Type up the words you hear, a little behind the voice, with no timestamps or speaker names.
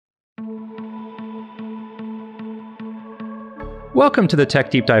Welcome to the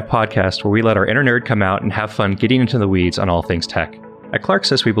Tech Deep Dive podcast, where we let our inner nerd come out and have fun getting into the weeds on all things tech. At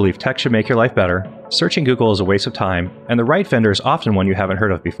Clarksys, we believe tech should make your life better, searching Google is a waste of time, and the right vendor is often one you haven't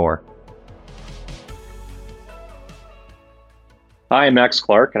heard of before. Hi, I'm Max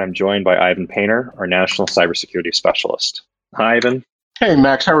Clark, and I'm joined by Ivan Painter, our National Cybersecurity Specialist. Hi, Ivan. Hey,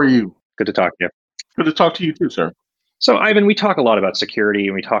 Max, how are you? Good to talk to you. Good to talk to you too, sir. So, Ivan, we talk a lot about security,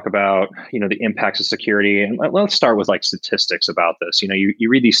 and we talk about, the impacts of security. And let's start with statistics about this. You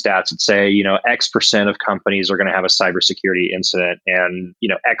read these stats that say, X percent of companies are going to have a cybersecurity incident, and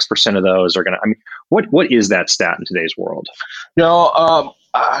X percent of those are going to. What is that stat in today's world?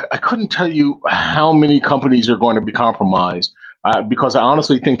 I couldn't tell you how many companies are going to be compromised because I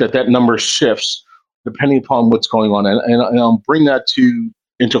honestly think that number shifts depending upon what's going on, and I'll bring that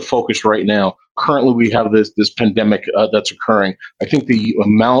into focus right now. Currently, we have this pandemic that's occurring. I think the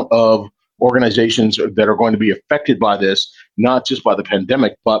amount of organizations that are going to be affected by this, not just by the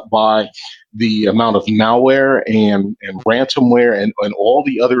pandemic, but by the amount of malware and ransomware and all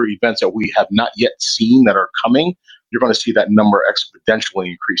the other events that we have not yet seen that are coming, you're going to see that number exponentially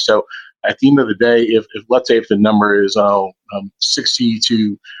increase. So at the end of the day, if let's say if the number is 60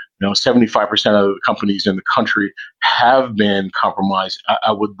 to 75% of the companies in the country have been compromised,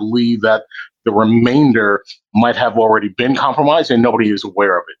 I would believe that the remainder might have already been compromised and nobody is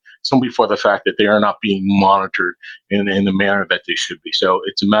aware of it, simply for the fact that they are not being monitored in the manner that they should be. So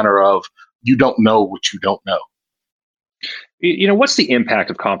it's a matter of you don't know what you don't know. What's the impact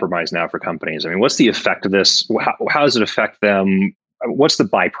of compromise now for companies? What's the effect of this? How does it affect them? What's the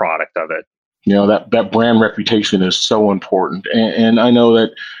byproduct of it? That brand reputation is so important. And I know that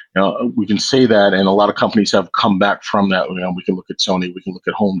we can say that, and a lot of companies have come back from that. We can look at Sony, we can look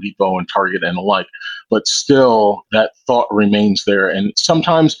at Home Depot and Target and the like, but still that thought remains there. And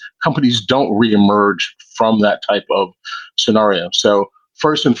sometimes companies don't reemerge from that type of scenario. So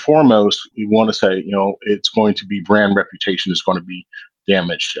first and foremost, we want to say, it's going to be brand reputation is going to be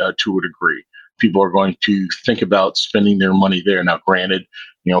damaged to a degree. People are going to think about spending their money there. Now, granted,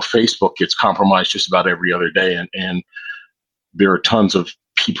 Facebook gets compromised just about every other day, and there are tons of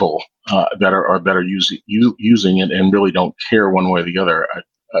people that are using it and really don't care one way or the other.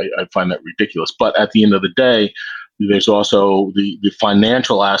 I find that ridiculous. But at the end of the day, there's also the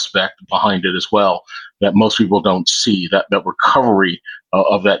financial aspect behind it as well that most people don't see. That recovery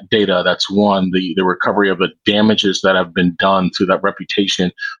of that data, that's one. The recovery of the damages that have been done to that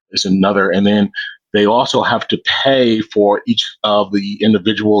reputation is another. And then they also have to pay for each of the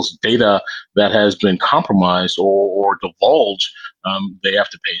individual's data that has been compromised or divulged. They have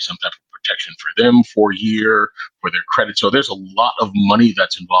to pay some type of protection for them for a year, for their credit. So there's a lot of money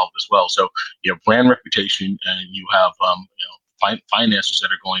that's involved as well. So you have brand reputation, and you have finances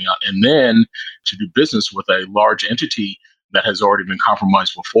that are going out, and then to do business with a large entity that has already been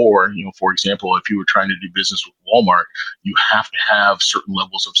compromised before. For example, if you were trying to do business with Walmart, you have to have certain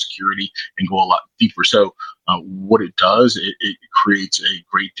levels of security and go a lot deeper. So what it does, it creates a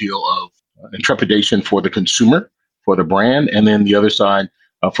great deal of trepidation for the consumer, for the brand, and then the other side,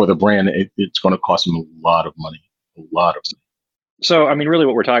 for the brand, it's going to cost them a lot of money. So, really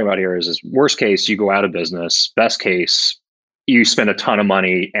what we're talking about here is worst case, you go out of business. Best case, you spend a ton of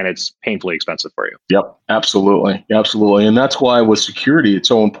money and it's painfully expensive for you. Yep, absolutely. And that's why with security, it's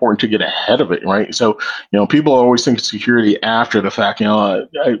so important to get ahead of it, right? So, people always think security after the fact.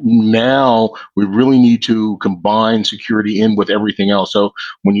 Now we really need to combine security in with everything else. So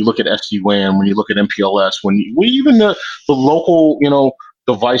when you look at SD-WAN, when you look at MPLS, even the local,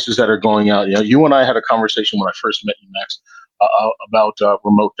 devices that are going out. You and I had a conversation when I first met you, Max, about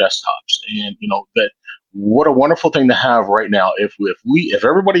remote desktops, and that. What a wonderful thing to have right now. If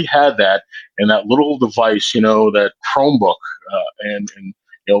everybody had that and that little device, that Chromebook, and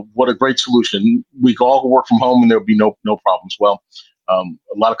what a great solution. We could all work from home and there would be no problems. Well, a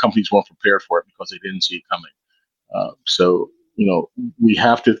lot of companies weren't prepared for it because they didn't see it coming. So we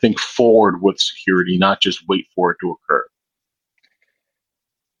have to think forward with security, not just wait for it to occur.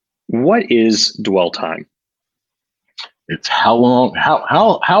 What is dwell time? It's how long,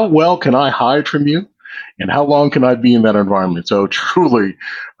 how well can I hide from you? And how long can I be in that environment? So truly,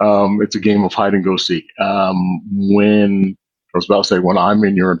 it's a game of hide and go seek. When I'm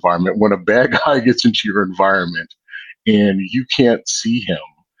in your environment, when a bad guy gets into your environment and you can't see him,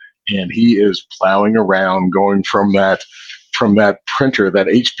 and he is plowing around, going from that printer, that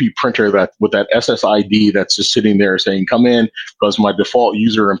HP printer, that with that SSID that's just sitting there saying, come in, because my default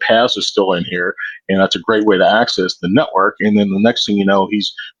user and pass is still in here. And that's a great way to access the network. And then the next thing you know,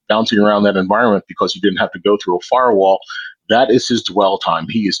 he's bouncing around that environment because he didn't have to go through a firewall. that is his dwell time.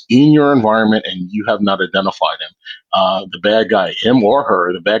 He is in your environment and you have not identified him. The bad guy, him or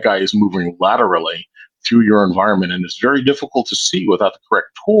her, the bad guy is moving laterally through your environment. And it's very difficult to see without the correct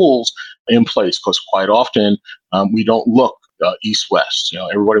tools in place, because quite often we don't look east-west.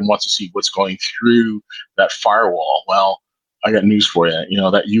 Everybody wants to see what's going through that firewall. Well, I got news for you.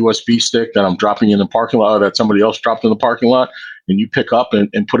 That USB stick that I'm dropping in the parking lot, or that somebody else dropped in the parking lot, and you pick up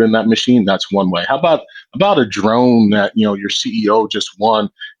and put in that machine, that's one way. How about a drone that your CEO just won,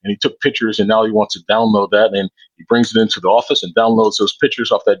 and he took pictures, and now he wants to download that, and he brings it into the office and downloads those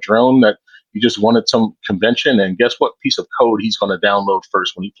pictures off that drone that he just won at some convention, and guess what piece of code he's going to download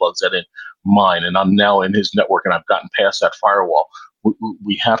first when he plugs that in? Mine, and I'm now in his network, and I've gotten past that firewall.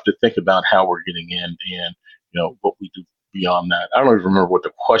 We have to think about how we're getting in, and what we do beyond that. I don't even remember what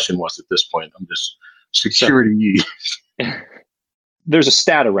the question was at this point. I'm just security. There's a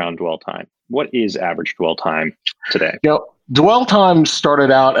stat around dwell time. What is average dwell time today? Dwell time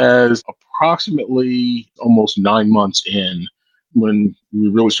started out as approximately almost 9 months in when we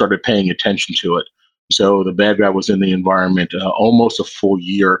really started paying attention to it. So the bad guy was in the environment almost a full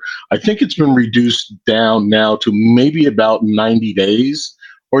year. I think it's been reduced down now to maybe about 90 days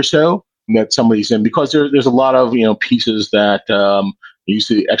or so that somebody's in, because there's a lot of pieces that you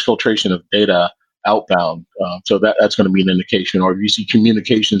see exfiltration of data outbound. So that's going to be an indication. Or if you see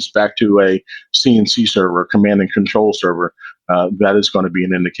communications back to a CNC server, command and control server, that is going to be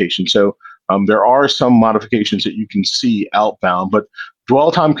an indication. So there are some modifications that you can see outbound, but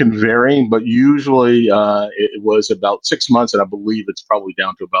dwell time can vary, but usually it was about 6 months, and I believe it's probably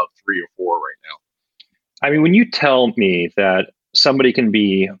down to about 3 or 4 right now. I mean, when you tell me that somebody can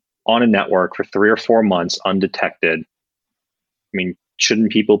be on a network for 3 or 4 months undetected, I mean,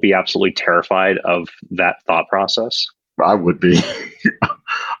 shouldn't people be absolutely terrified of that thought process? I would be.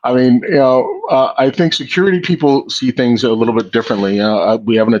 I mean, I think security people see things a little bit differently.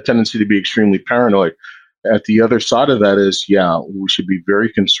 We have a tendency to be extremely paranoid. At the other side of that is, we should be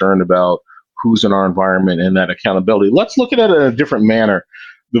very concerned about who's in our environment and that accountability. Let's look at it in a different manner.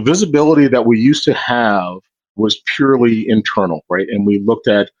 The visibility that we used to have was purely internal, right? And we looked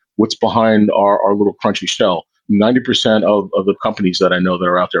at what's behind our little crunchy shell. 90% of the companies that I know that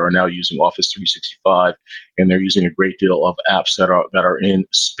are out there are now using Office 365, and they're using a great deal of apps that are in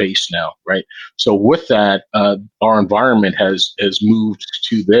space now, right? So with that, our environment has moved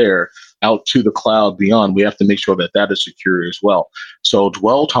to there, out to the cloud beyond. We have to make sure that that is secure as well. So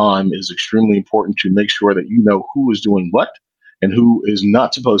dwell time is extremely important to make sure that you know who is doing what and who is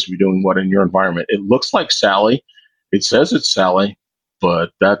not supposed to be doing what in your environment. It looks like Sally. It says it's Sally, but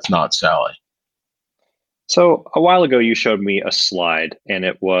that's not Sally. So a while ago, you showed me a slide, and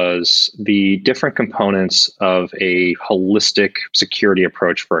it was the different components of a holistic security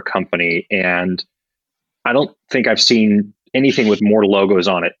approach for a company. And I don't think I've seen anything with more logos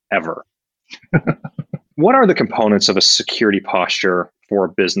on it ever. What are the components of a security posture for a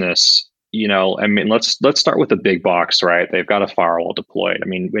business? I mean, let's start with the big box, right? They've got a firewall deployed. I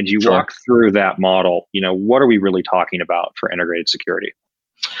mean, when you walk through that model, what are we really talking about for integrated security?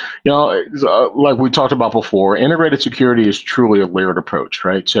 Like we talked about before, integrated security is truly a layered approach,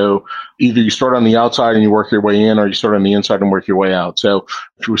 right? So either you start on the outside and you work your way in, or you start on the inside and work your way out. So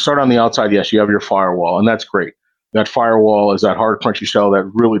if you start on the outside, yes, you have your firewall, and that's great. That firewall is that hard, crunchy shell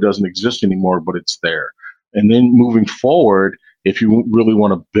that really doesn't exist anymore, but it's there. And then moving forward, if you really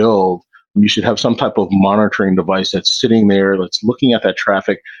want to build, you should have some type of monitoring device that's sitting there, that's looking at that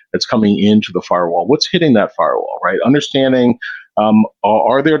traffic that's coming into the firewall. What's hitting that firewall, right? Understanding,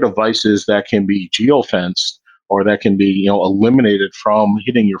 are there devices that can be geofenced or that can be, eliminated from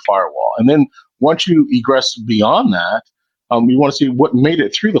hitting your firewall? And then once you egress beyond that, we want to see what made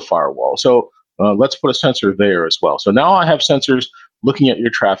it through the firewall. So let's put a sensor there as well. So now I have sensors looking at your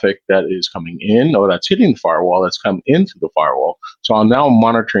traffic that is coming in or that's hitting the firewall, that's come into the firewall. So I'm now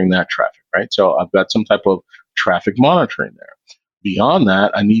monitoring that traffic, right? So I've got some type of traffic monitoring there. Beyond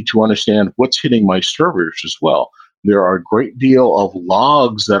that, I need to understand what's hitting my servers as well. There are a great deal of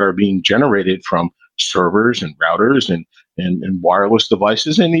logs that are being generated from servers and routers and wireless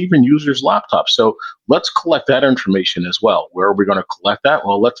devices and even users' laptops. So let's collect that information as well. Where are we going to collect that?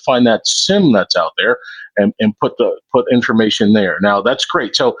 Well, let's find that SIM that's out there and put information there. Now, that's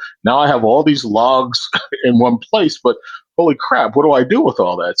great. So now I have all these logs in one place, but holy crap, what do I do with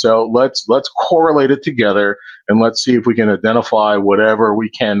all that? So let's correlate it together and let's see if we can identify whatever we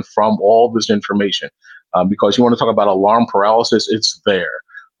can from all this information. Because you want to talk about alarm paralysis, it's there.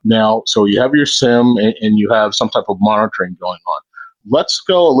 Now, so you have your SIM and you have some type of monitoring going on. Let's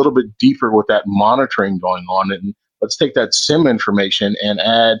go a little bit deeper with that monitoring going on, and let's take that SIM information and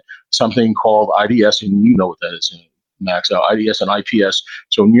add something called IDS, and you know what that is. Max, IDS and IPS.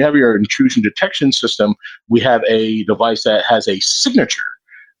 So when you have your intrusion detection system, we have a device that has a signature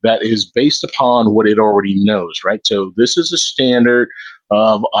that is based upon what it already knows, right? So this is a standard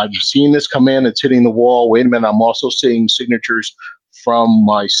of, I'm seeing this come in, it's hitting the wall. Wait a minute, I'm also seeing signatures from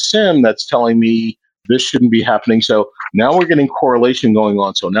my SIEM that's telling me this shouldn't be happening. So now we're getting correlation going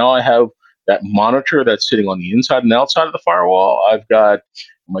on. So now I have that monitor that's sitting on the inside and outside of the firewall. I've got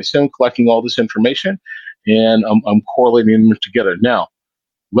my SIEM collecting all this information, and I'm correlating them together. Now,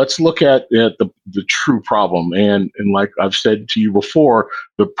 let's look at the true problem. And like I've said to you before,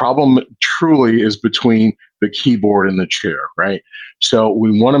 the problem truly is between the keyboard and the chair, right? So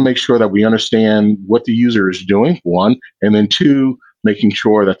we want to make sure that we understand what the user is doing, one, and then two, making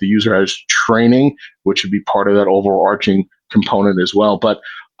sure that the user has training, which would be part of that overarching component as well. But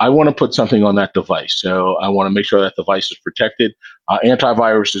I want to put something on that device. So I want to make sure that device is protected.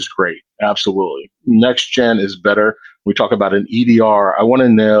 Antivirus is great. Absolutely. Next gen is better. We talk about an EDR. I want to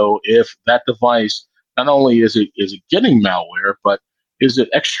know if that device, not only is it getting malware, but is it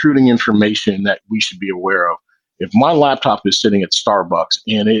extruding information that we should be aware of? If my laptop is sitting at Starbucks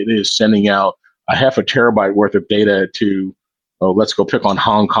and it is sending out a 0.5 terabyte worth of data to, let's go pick on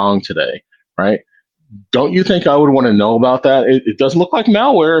Hong Kong today, right? Don't you think I would want to know about that? It doesn't look like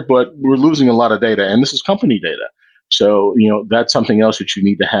malware, but we're losing a lot of data, and this is company data. So, that's something else that you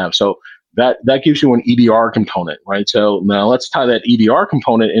need to have. So that gives you an EDR component, right? So now let's tie that EDR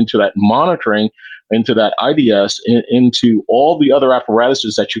component into that monitoring, into that IDS, into all the other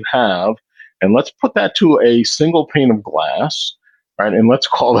apparatuses that you have, and let's put that to a single pane of glass, right? And let's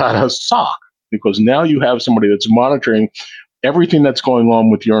call that a SOC, because now you have somebody that's monitoring everything that's going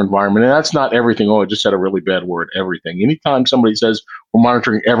on with your environment. And that's not everything. Oh, I just said a really bad word, everything. Anytime somebody says we're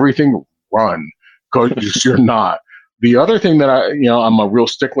monitoring everything, run, because you're not. The other thing that I'm a real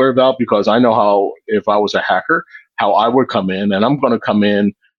stickler about, because I know how, if I was a hacker, how I would come in, and I'm going to come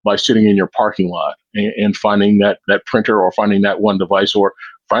in by sitting in your parking lot and finding that printer, or finding that one device, or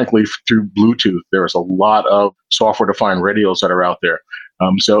frankly, through Bluetooth. There's a lot of software-defined radios that are out there.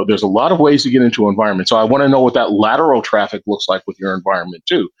 So there's a lot of ways to get into an environment. So I want to know what that lateral traffic looks like with your environment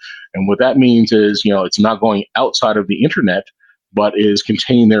too. And what that means is, it's not going outside of the internet, but is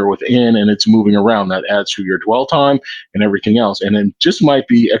contained there within, and it's moving around. That adds to your dwell time and everything else. And then just might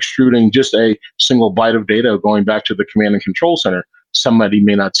be extruding just a single byte of data going back to the command and control center. Somebody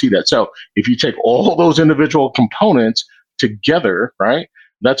may not see that. So if you take all those individual components together, right,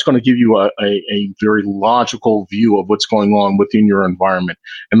 that's going to give you a very logical view of what's going on within your environment.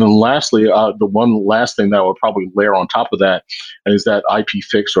 And then lastly, the one last thing that I would probably layer on top of that is that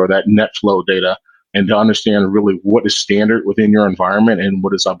IPFix, or that net flow data, and to understand really what is standard within your environment and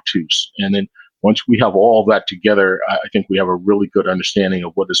what is obtuse. And then once we have all of that together, I think we have a really good understanding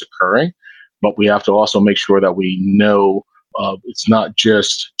of what is occurring. But we have to also make sure that we know it's not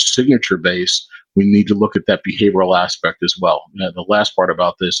just signature based. We need to look at that behavioral aspect as well. The last part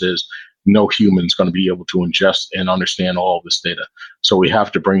about this is no human's going to be able to ingest and understand all of this data. So we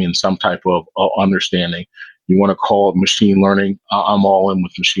have to bring in some type of understanding. You want to call it machine learning? I'm all in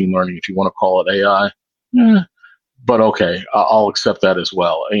with machine learning. If you want to call it AI, but okay, I'll accept that as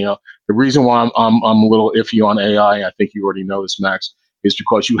well. The reason why I'm a little iffy on AI, I think you already know this, Max, is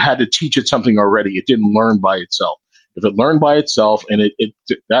because you had to teach it something already. It didn't learn by itself. If it learned by itself, and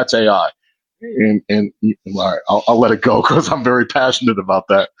that's AI. And all right, I'll let it go because I'm very passionate about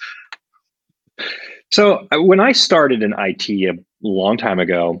that. So when I started in IT a long time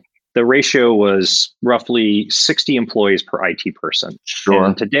ago, the ratio was roughly 60 employees per IT person. Sure.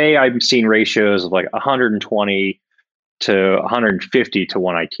 And today I'm seeing ratios of like 120 to 150 to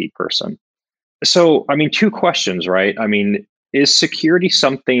one IT person. So, two questions, right? Is security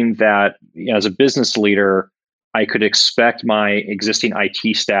something that, as a business leader, I could expect my existing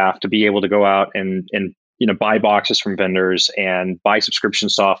IT staff to be able to go out and buy boxes from vendors and buy subscription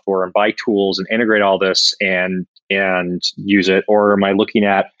software and buy tools and integrate all this and use it? Or am I looking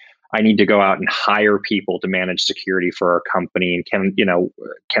at, I need to go out and hire people to manage security for our company? And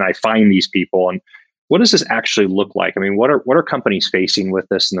can I find these people? And what does this actually look like? What are companies facing with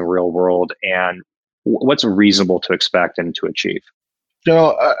this in the real world, and what's reasonable to expect and to achieve?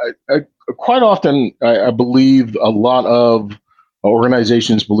 I quite often, I believe a lot of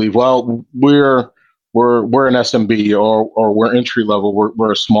organizations believe, well, we're an SMB, or we're entry level.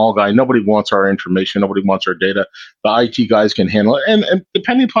 We're a small guy. Nobody wants our information. Nobody wants our data. The IT guys can handle it. And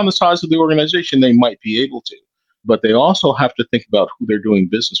depending upon the size of the organization, they might be able to. But they also have to think about who they're doing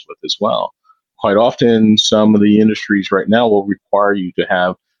business with as well. Quite often, some of the industries right now will require you to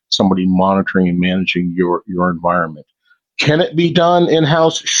have somebody monitoring and managing your environment. Can it be done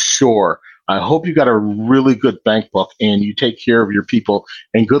in-house? Sure. I hope you got a really good bank book and you take care of your people.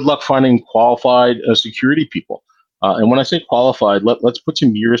 And good luck finding qualified security people. And when I say qualified, let's put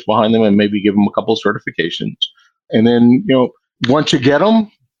some years behind them and maybe give them a couple of certifications. And then, once you get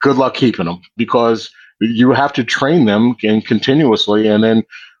them, good luck keeping them, because you have to train them and continuously. And then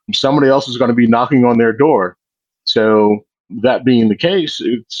somebody else is going to be knocking on their door. So that being the case,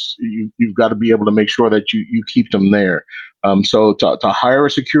 you've got to be able to make sure that you keep them there. So to hire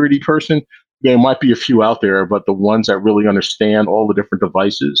a security person, there might be a few out there, but the ones that really understand all the different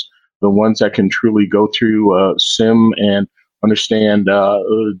devices, the ones that can truly go through SIM and understand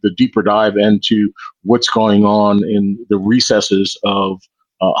the deeper dive into what's going on in the recesses of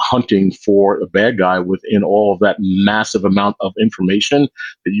hunting for a bad guy within all of that massive amount of information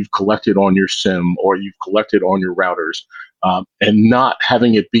that you've collected on your SIM or you've collected on your routers, and not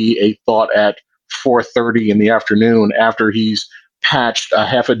having it be a thought at 4:30 in the afternoon after he's patched a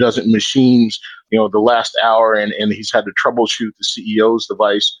half a dozen machines, the last hour, and he's had to troubleshoot the CEO's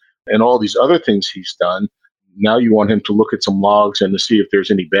device and all these other things he's done. Now you want him to look at some logs and to see if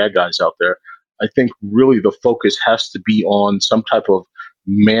there's any bad guys out there. I think really the focus has to be on some type of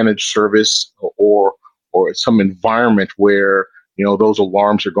managed service or some environment where those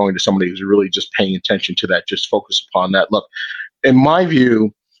alarms are going to somebody who's really just paying attention to that. Just focus upon that. Look, in my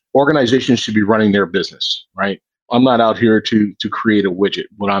view, organizations should be running their business, right? I'm not out here to create a widget.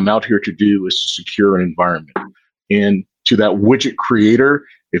 What I'm out here to do is to secure an environment. And to that widget creator,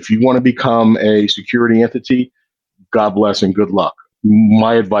 if you want to become a security entity, God bless and good luck.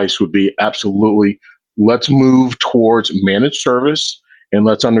 My advice would be absolutely, let's move towards managed service, and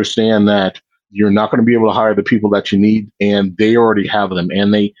let's understand that you're not going to be able to hire the people that you need, and they already have them.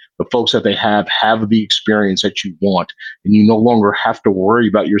 And the folks that they have the experience that you want, and you no longer have to worry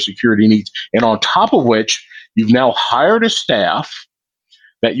about your security needs. And on top of which, you've now hired a staff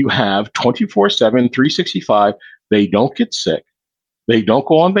that you have 24/7, 365. They don't get sick. They don't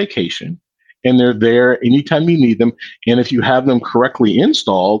go on vacation, and they're there anytime you need them. And if you have them correctly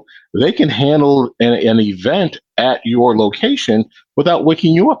installed, they can handle an event at your location without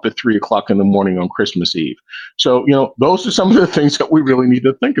waking you up at 3:00 in the morning on Christmas Eve. So, those are some of the things that we really need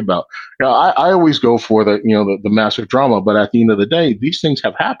to think about. I always go for the massive drama, but at the end of the day, these things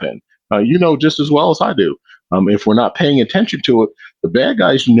have happened. Just as well as I do. If we're not paying attention to it, the bad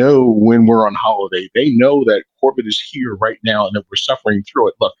guys know when we're on holiday. They know that Corbett is here right now and that we're suffering through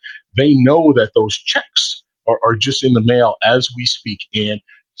it. Look, they know that those checks are just in the mail as we speak. And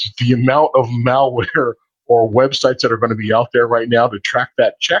the amount of malware or websites that are going to be out there right now to track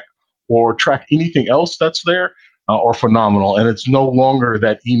that check or track anything else that's there are phenomenal. And it's no longer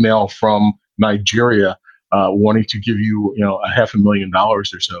that email from Nigeria wanting to give you,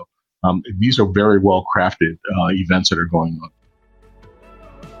 $500,000 or so. These are very well crafted events that are going on.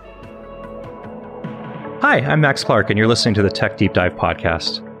 Hi, I'm Max Clark, and you're listening to the Tech Deep Dive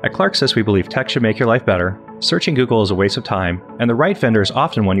podcast. At ClarkSys, we believe tech should make your life better, searching Google is a waste of time, and the right vendor is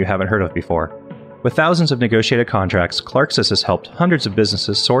often one you haven't heard of before. With thousands of negotiated contracts, ClarkSys has helped hundreds of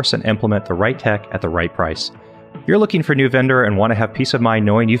businesses source and implement the right tech at the right price. If you're looking for a new vendor and want to have peace of mind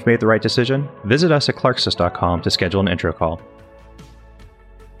knowing you've made the right decision, visit us at clarksys.com to schedule an intro call.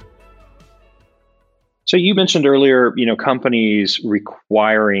 So you mentioned earlier, companies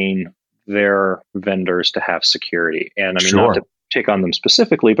requiring their vendors to have security. And I mean, Sure. Not to pick on them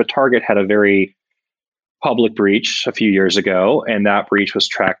specifically, but Target had a very public breach a few years ago, and that breach was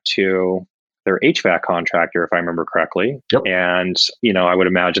tracked to their HVAC contractor, if I remember correctly. Yep. And, I would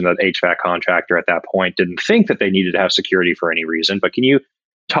imagine that HVAC contractor at that point didn't think that they needed to have security for any reason. But can you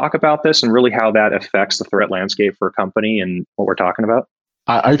talk about this and really how that affects the threat landscape for a company and what we're talking about?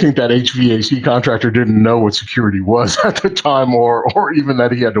 I think that HVAC contractor didn't know what security was at the time or even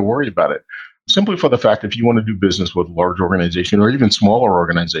that he had to worry about it. Simply for the fact, if you want to do business with large organizations or even smaller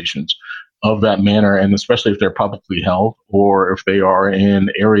organizations of that manner, and especially if they're publicly held or if they are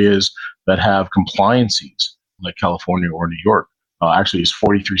in areas that have compliances like California or New York, actually it's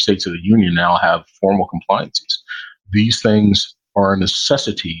 43 states of the union now have formal compliances. These things are a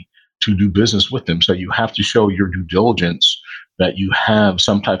necessity to do business with them. So you have to show your due diligence that you have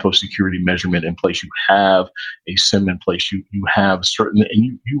some type of security measurement in place. You have a SIM in place. You have certain, and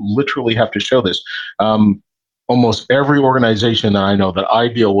you literally have to show this. Almost every organization that I know that I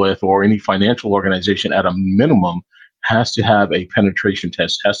deal with, or any financial organization at a minimum, has to have a penetration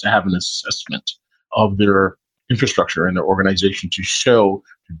test, has to have an assessment of their infrastructure and their organization to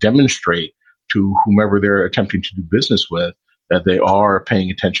demonstrate to whomever they're attempting to do business with that they are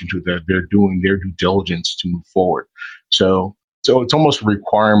paying attention to, that they're doing their due diligence to move forward. So it's almost a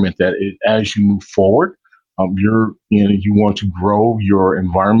requirement that as you move forward, you want to grow your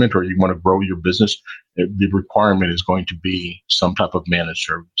environment or you want to grow your business, the requirement is going to be some type of managed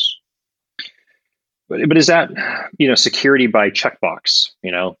service. But is that, security by checkbox?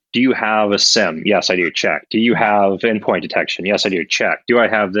 Do you have a SIM? Yes, I do. Check. Do you have endpoint detection? Yes, I do. Check. Do I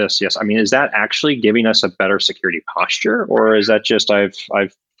have this? Yes. I mean, is that actually giving us a better security posture, or is that just I've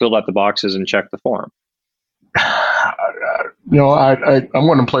filled out the boxes and checked the form? I'm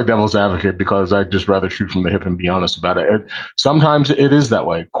going to play devil's advocate because I'd just rather shoot from the hip and be honest about it. Sometimes it is that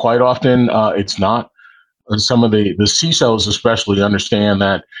way. Quite often, it's not. Some of the CISOs especially understand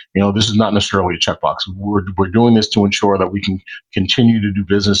that, this is not necessarily a checkbox. We're doing this to ensure that we can continue to do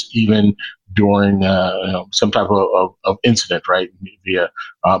business even during some type of incident, right, via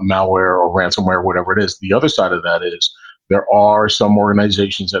malware or ransomware, whatever it is. The other side of that is there are some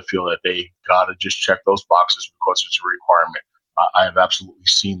organizations that feel that they got to just check those boxes because it's a requirement. I have absolutely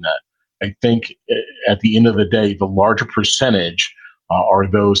seen that. I think at the end of the day, the larger percentage are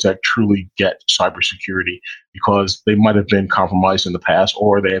those that truly get cybersecurity because they might have been compromised in the past,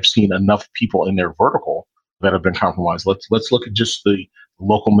 or they have seen enough people in their vertical that have been compromised. Let's look at just the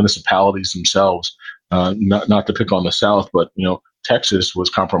local municipalities themselves. Not to pick on the South, but Texas was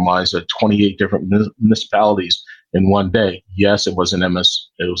compromised at 28 different municipalities in one day. Yes, it was an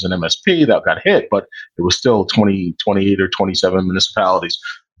MSP that got hit, but it was still 28 or 27 municipalities.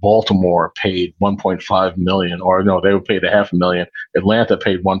 Baltimore paid $1.5 million, or no, they were paid $500,000. Atlanta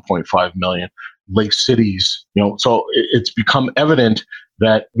paid $1.5 million. Lake cities, so it's become evident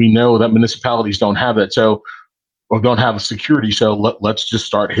that we know that municipalities don't have that, or don't have security. So let's just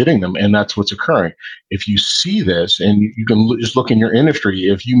start hitting them, and that's what's occurring. If you see this, and you can just look in your industry,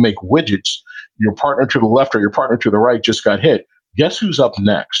 if you make widgets, your partner to the left or your partner to the right just got hit. Guess who's up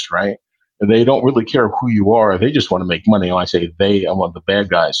next, right? They don't really care who you are. They just want to make money. When I say they, I want the bad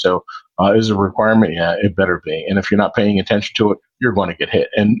guys. So is it a requirement? Yeah, it better be. And if you're not paying attention to it, you're going to get hit.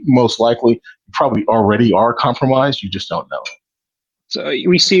 And most likely, you probably already are compromised. You just don't know. So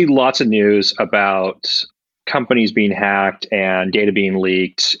we see lots of news about companies being hacked and data being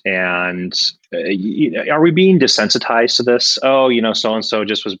leaked. And are we being desensitized to this? Oh, so-and-so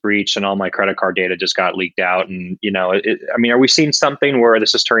just was breached and all my credit card data just got leaked out. And, are we seeing something where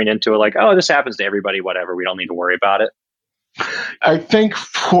this is turning into this happens to everybody, whatever, we don't need to worry about it? I think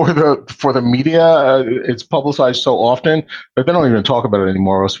for the media, it's publicized so often that they don't even talk about it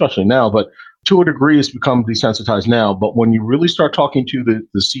anymore, especially now. But to a degree, it's become desensitized now. But when you really start talking to the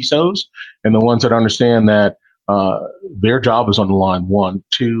CISOs and the ones that understand that their job is on the line, one,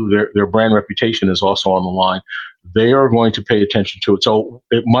 two, their brand reputation is also on the line, they are going to pay attention to it. So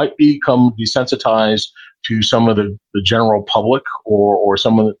it might become desensitized to some of the general public or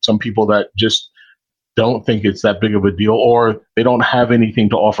some people that just don't think it's that big of a deal, or they don't have anything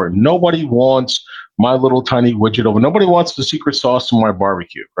to offer. Nobody wants my little tiny widget over. Nobody wants the secret sauce to my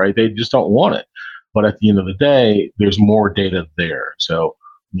barbecue, right? They just don't want it. But at the end of the day, there's more data there. So,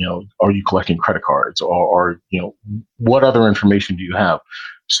 are you collecting credit cards or what other information do you have?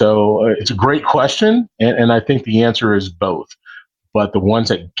 So it's a great question. And I think the answer is both. But the ones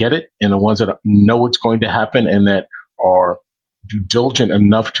that get it and the ones that know it's going to happen and that are due diligent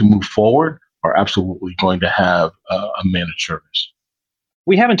enough to move forward are absolutely going to have a managed service.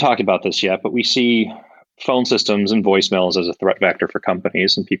 We haven't talked about this yet, but we see phone systems and voicemails as a threat vector for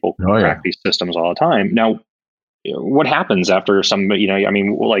companies, and people crack these systems all the time. Now, what happens after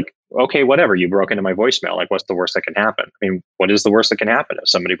okay, whatever, you broke into my voicemail. What's the worst that can happen? What is the worst that can happen if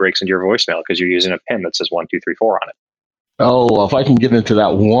somebody breaks into your voicemail because you're using a PIN that says 1, 2, 3, 4 on it? Oh, well, if I can get into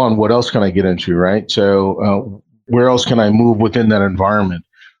that one, what else can I get into, right? So where else can I move within that environment?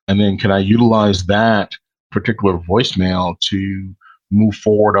 And then can I utilize that particular voicemail to move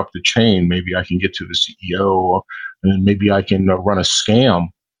forward up the chain? Maybe I can get to the CEO, and then maybe I can run a scam.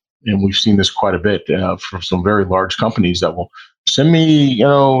 And we've seen this quite a bit from some very large companies that will send me,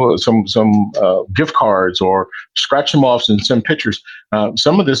 some gift cards or scratch them off and send pictures.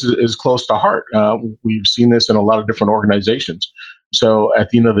 Some of this is close to heart. We've seen this in a lot of different organizations. So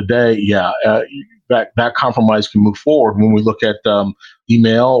at the end of the day, that compromise can move forward. When we look at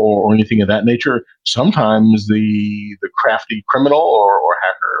email or anything of that nature, sometimes the crafty criminal or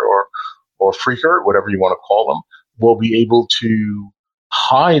hacker or phreaker, whatever you want to call them, will be able to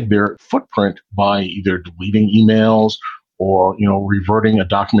hide their footprint by either deleting emails or reverting a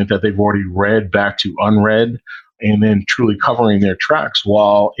document that they've already read back to unread, and then truly covering their tracks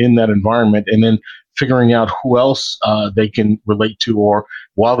while in that environment, and then figuring out who else they can relate to, or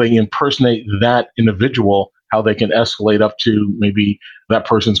while they impersonate that individual, how they can escalate up to maybe that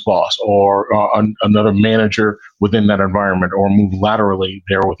person's boss or another manager within that environment, or move laterally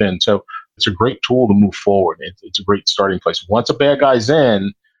there within. So it's a great tool to move forward. It's a great starting place. Once a bad guy's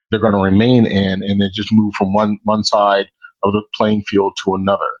in, they're going to remain in, and then just move from one side of the playing field to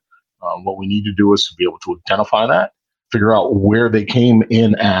another. What we need to do is to be able to identify that, figure out where they came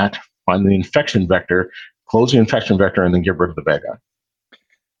in at, find the infection vector, close the infection vector, and then get rid of the bad guy.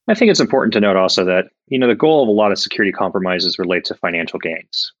 I think it's important to note also that, the goal of a lot of security compromises relates to financial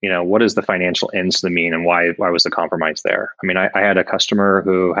gains. What is the financial ends to the mean, and why was the compromise there? I mean, I had a customer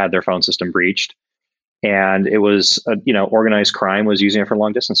who had their phone system breached, and it was, organized crime was using it for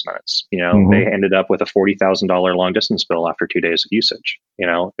long distance minutes. They ended up with a $40,000 long distance bill after 2 days of usage.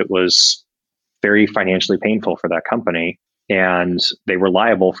 It was very financially painful for that company, and they were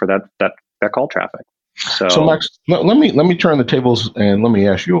liable for that call traffic. So Max, let me turn the tables and let me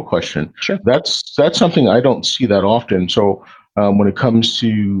ask you a question. Sure. That's something I don't see that often. So when it comes to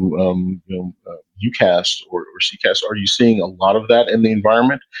UCaaS or CCaaS, are you seeing a lot of that in the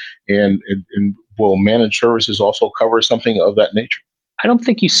environment? And will managed services also cover something of that nature? I don't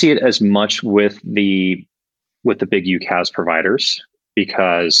think you see it as much with the big UCaaS providers,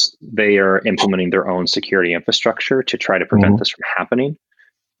 because they are implementing their own security infrastructure to try to prevent this from happening.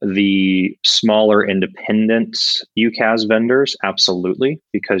 The smaller independent UCaaS vendors, absolutely,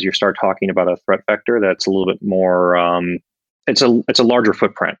 because you start talking about a threat vector that's a little bit more, it's a larger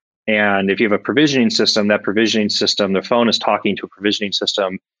footprint. And if you have a provisioning system, the phone is talking to a provisioning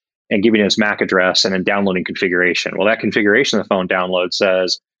system and giving it its MAC address and then downloading configuration. Well, that configuration the phone downloads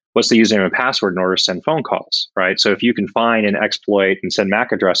says, what's the username and password in order to send phone calls, right? So if you can find and exploit and send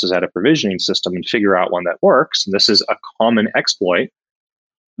MAC addresses at a provisioning system and figure out one that works, and this is a common exploit,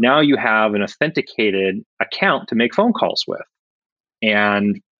 now you have an authenticated account to make phone calls with.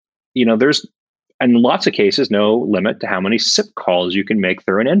 And, there's, in lots of cases, no limit to how many SIP calls you can make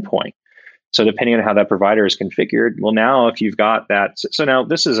through an endpoint. So depending on how that provider is configured, well, now if you've got that, so now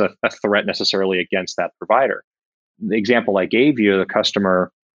this is a threat necessarily against that provider. The example I gave you, the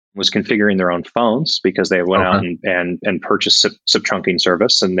customer was configuring their own phones because they went out and purchased SIP trunking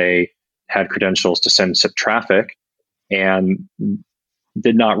service, and they had credentials to send SIP traffic, and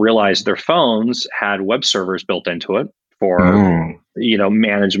did not realize their phones had web servers built into it for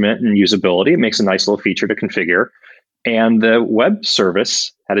management and usability. It makes a nice little feature to configure. And the web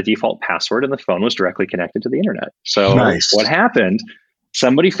service had a default password, and the phone was directly connected to the internet. So What happened?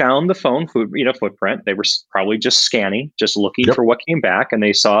 Somebody found the phone footprint. They were probably just scanning, just looking for what came back, and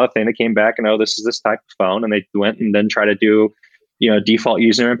they saw a thing that came back, and this is this type of phone, and they went and then tried to do default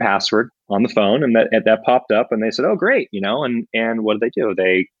username and password on the phone, and that popped up, and they said, "Oh, great!" And what did they do?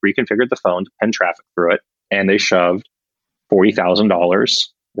 They reconfigured the phone to pen traffic through it, and they shoved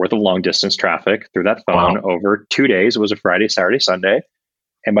 $40,000 worth of long distance traffic through that phone over 2 days. It was a Friday, Saturday, Sunday,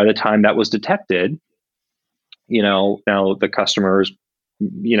 and by the time that was detected, now the customer's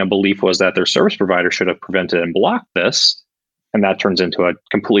belief was that their service provider should have prevented and blocked this, and that turns into a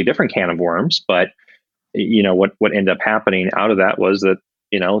completely different can of worms. But what ended up happening out of that was that,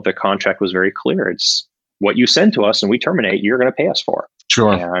 the contract was very clear. It's what you send to us and we terminate, you're going to pay us for.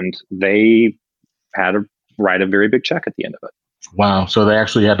 Sure. And they had to write a very big check at the end of it. Wow. So they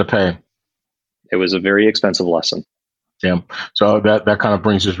actually had to pay. It was a very expensive lesson. Yeah. So that kind of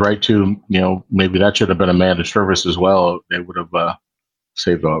brings us right to, maybe that should have been a managed service as well. They would have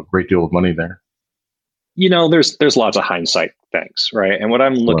saved a great deal of money there. There's lots of hindsight things, right? And what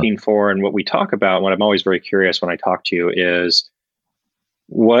I'm looking for and what we talk about, what I'm always very curious when I talk to you is,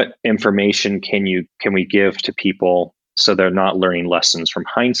 what information can we give to people so they're not learning lessons from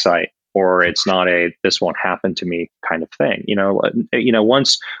hindsight, or it's not a "this won't happen to me" kind of thing.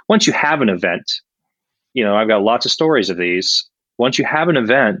 Once you have an event, I've got lots of stories of these. Once you have an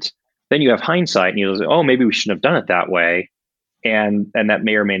event, then you have hindsight, and you say, "Oh, maybe we shouldn't have done it that way." And that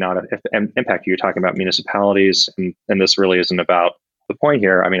may or may not have impact you. You're talking about municipalities, and this really isn't about the point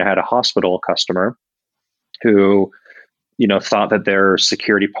here. I mean, I had a hospital customer who, thought that their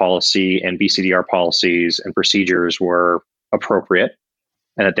security policy and BCDR policies and procedures were appropriate,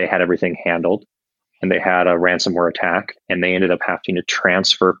 and that they had everything handled. And they had a ransomware attack, and they ended up having to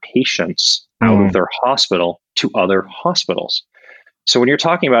transfer patients out of their hospital to other hospitals. So when you're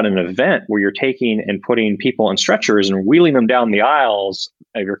talking about an event where you're taking and putting people in stretchers and wheeling them down the aisles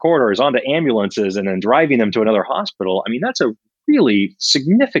of your corridors onto ambulances and then driving them to another hospital, I mean, that's a really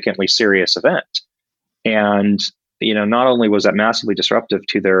significantly serious event. And, not only was that massively disruptive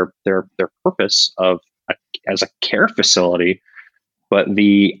to their purpose as a care facility, but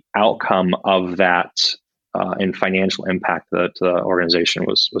the outcome of that and financial impact to the organization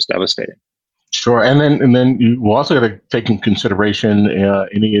was devastating. Sure, and then you also got to take in consideration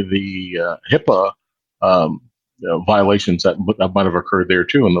any of the HIPAA violations that might have occurred there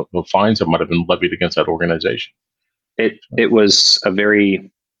too, and the fines that might have been levied against that organization. It was a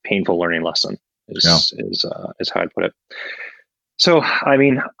very painful learning lesson. Is how I'd put it. So, I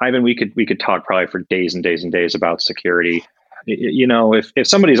mean, Ivan, we could talk probably for days and days and days about security. If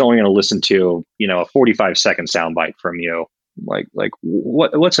somebody's only going to listen to a 45-second soundbite from you, like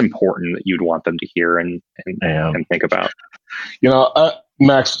what's important that you'd want them to hear and think about?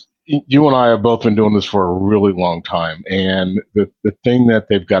 Max, you and I have both been doing this for a really long time, and the thing that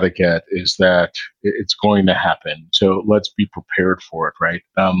they've got to get is that it's going to happen. So let's be prepared for it, right?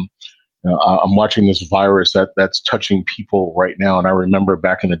 I'm watching this virus that's touching people right now, and I remember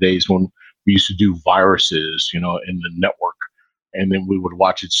back in the days when we used to do viruses, in the network, and then we would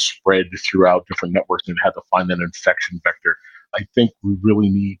watch it spread throughout different networks and had to find that infection vector. I think we really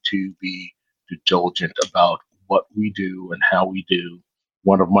need to be diligent about what we do and how we do.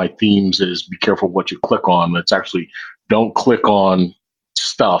 One of my themes is be careful what you click on. It's actually don't click on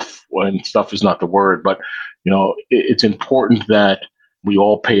stuff when stuff is not the word, but it's important that we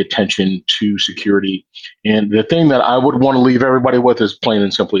all pay attention to security. And the thing that I would want to leave everybody with is plain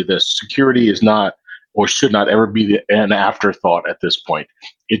and simply this: security is not or should not ever be an afterthought at this point.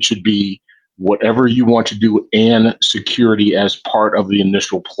 It should be whatever you want to do and security as part of the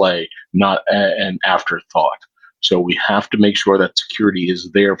initial play, not an afterthought. So we have to make sure that security is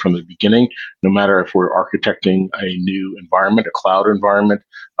there from the beginning, no matter if we're architecting a new environment, a cloud environment,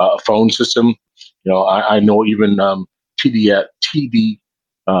 a phone system. I know even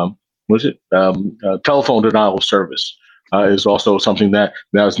telephone denial of service is also something that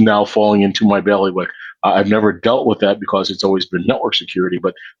is now falling into my bailiwick. I've never dealt with that because it's always been network security,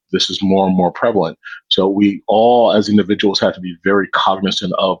 but this is more and more prevalent. So we all, as individuals, have to be very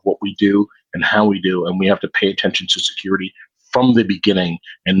cognizant of what we do and how we do, and we have to pay attention to security from the beginning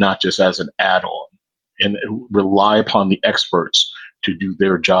and not just as an add-on, and rely upon the experts to do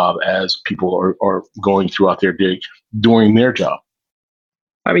their job as people are going throughout their day doing their job.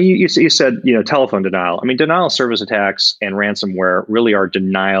 I mean, you said, telephone denial. I mean, denial of service attacks and ransomware really are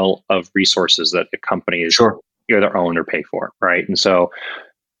denial of resources that the companies either own or pay for, right? And so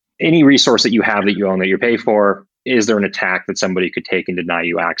any resource that you have that you own that you pay for, is there an attack that somebody could take and deny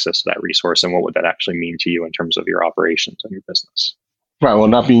you access to that resource? And what would that actually mean to you in terms of your operations and your business? Right. Well,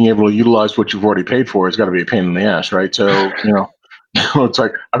 not being able to utilize what you've already paid for has got to be a pain in the ass, right? So, it's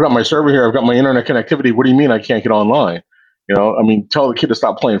like, I've got my server here, I've got my internet connectivity. What do you mean I can't get online? Tell the kid to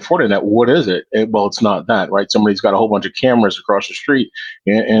stop playing Fortnite. What is it? Well, it's not that, right? Somebody's got a whole bunch of cameras across the street,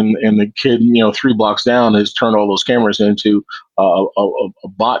 and the kid, 3 blocks down has turned all those cameras into a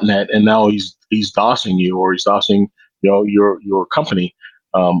botnet, and now he's DOSing you, or he's DOSing, your company.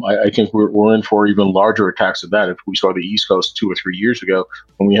 I think we're in for even larger attacks of that. If we saw the East Coast 2 or 3 years ago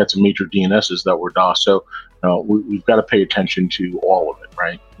when we had some major DNSs that were DOS. So we've got to pay attention to all of it,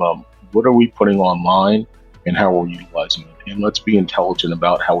 right? What are we putting online, and how are we utilizing it? And let's be intelligent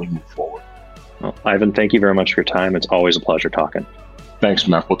about how we move forward. Well, Ivan, thank you very much for your time. It's always a pleasure talking. Thanks,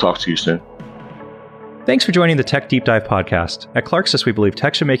 Matt. We'll talk to you soon. Thanks for joining the Tech Deep Dive podcast. At Clarksys, we believe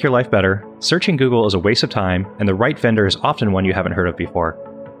tech should make your life better. Searching Google is a waste of time, and the right vendor is often one you haven't heard of before.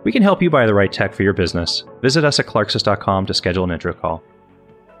 We can help you buy the right tech for your business. Visit us at clarksys.com to schedule an intro call.